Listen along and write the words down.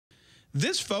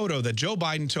this photo that Joe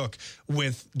Biden took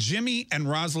with Jimmy and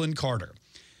Rosalind Carter.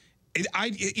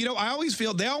 I always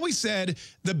feel, they always said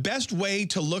the best way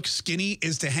to look skinny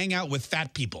is to hang out with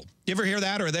fat people. You ever hear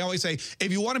that? Or they always say,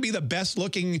 if you want to be the best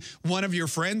looking one of your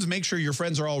friends, make sure your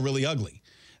friends are all really ugly.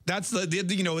 That's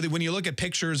when you look at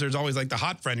pictures, there's always like the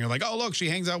hot friend. You're like, oh, look, she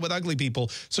hangs out with ugly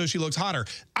people, so she looks hotter.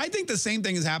 I think the same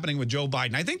thing is happening with Joe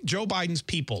Biden. I think Joe Biden's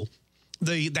people,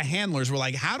 the handlers, were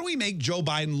like, how do we make Joe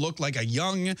Biden look like a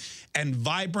young and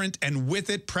vibrant and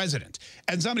with it president?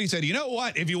 And somebody said, you know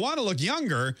what? If you want to look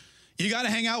younger, you got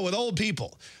to hang out with old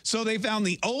people. So they found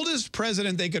the oldest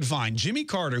president they could find, Jimmy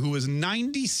Carter, who was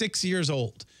 96 years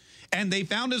old. And they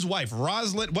found his wife,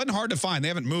 Rosalind. Wasn't hard to find. They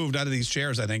haven't moved out of these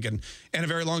chairs, I think, in a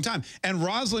very long time. And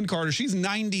Rosalind Carter, she's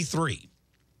 93.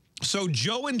 So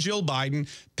Joe and Jill Biden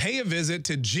pay a visit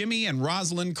to Jimmy and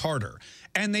Rosalind Carter,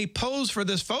 and they pose for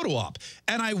this photo op.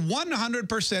 And I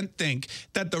 100% think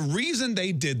that the reason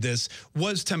they did this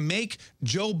was to make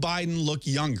Joe Biden look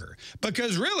younger.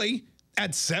 Because really,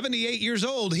 at 78 years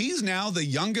old, he's now the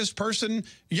youngest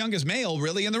male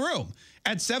really in the room.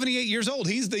 At 78 years old,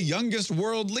 he's the youngest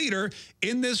world leader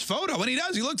in this photo. And he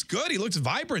does. He looks good. He looks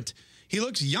vibrant. He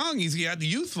looks young. He's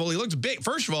youthful. He looks big.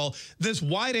 First of all, this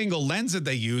wide-angle lens that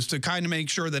they use to kind of make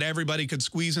sure that everybody could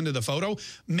squeeze into the photo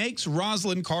makes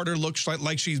Rosalind Carter look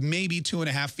like she's maybe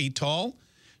 2.5 feet tall.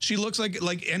 She looks like,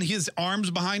 and his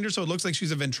arms behind her, so it looks like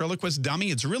she's a ventriloquist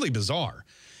dummy. It's really bizarre.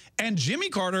 And Jimmy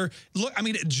Carter,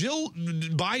 Jill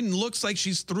Biden looks like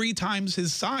she's 3 times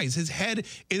his size. His head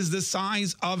is the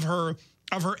size of her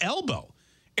elbow.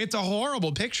 It's a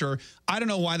horrible picture. I don't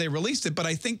know why they released it, but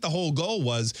I think the whole goal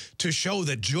was to show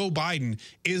that Joe Biden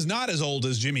is not as old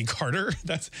as Jimmy Carter.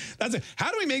 That's it.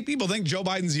 How do we make people think Joe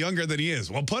Biden's younger than he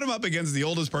is? Well, put him up against the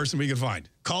oldest person we could find,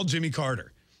 called Jimmy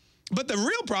Carter. But the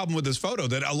real problem with this photo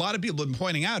that a lot of people have been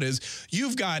pointing out is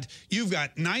you've got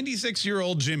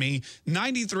 96-year-old Jimmy,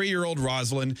 93-year-old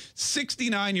Rosalind,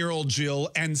 69-year-old Jill,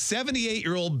 and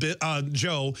 78-year-old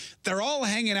Joe. They're all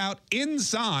hanging out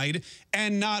inside,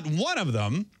 and not one of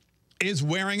them is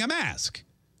wearing a mask.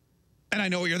 And I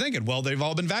know what you're thinking. Well, they've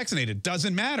all been vaccinated.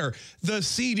 Doesn't matter. The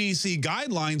CDC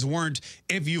guidelines weren't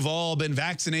if you've all been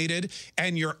vaccinated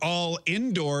and you're all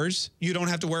indoors, you don't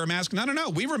have to wear a mask. No, no, no.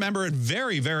 We remember it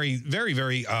very, very, very,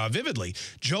 very vividly.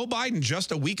 Joe Biden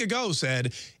just a week ago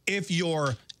said, if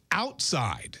you're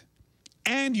outside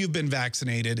and you've been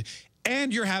vaccinated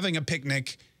and you're having a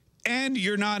picnic and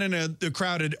you're not in a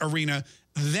crowded arena,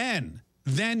 then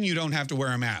you don't have to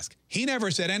wear a mask. He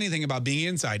never said anything about being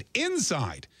inside.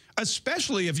 Inside.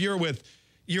 Especially if you're with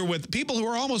people who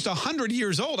are almost 100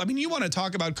 years old. I mean, you want to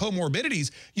talk about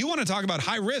comorbidities. You want to talk about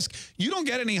high risk. You don't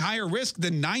get any higher risk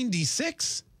than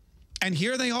 96. And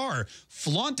here they are,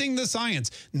 flaunting the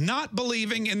science, not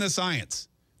believing in the science.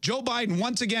 Joe Biden,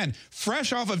 once again,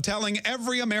 fresh off of telling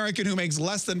every American who makes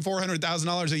less than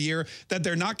 $400,000 a year that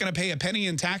they're not going to pay a penny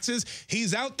in taxes,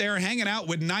 he's out there hanging out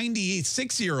with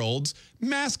 96-year-olds,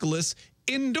 maskless,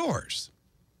 indoors.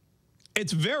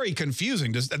 It's very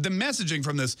confusing. Just the messaging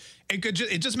from this, it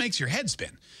just makes your head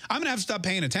spin. I'm going to have to stop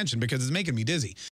paying attention because it's making me dizzy.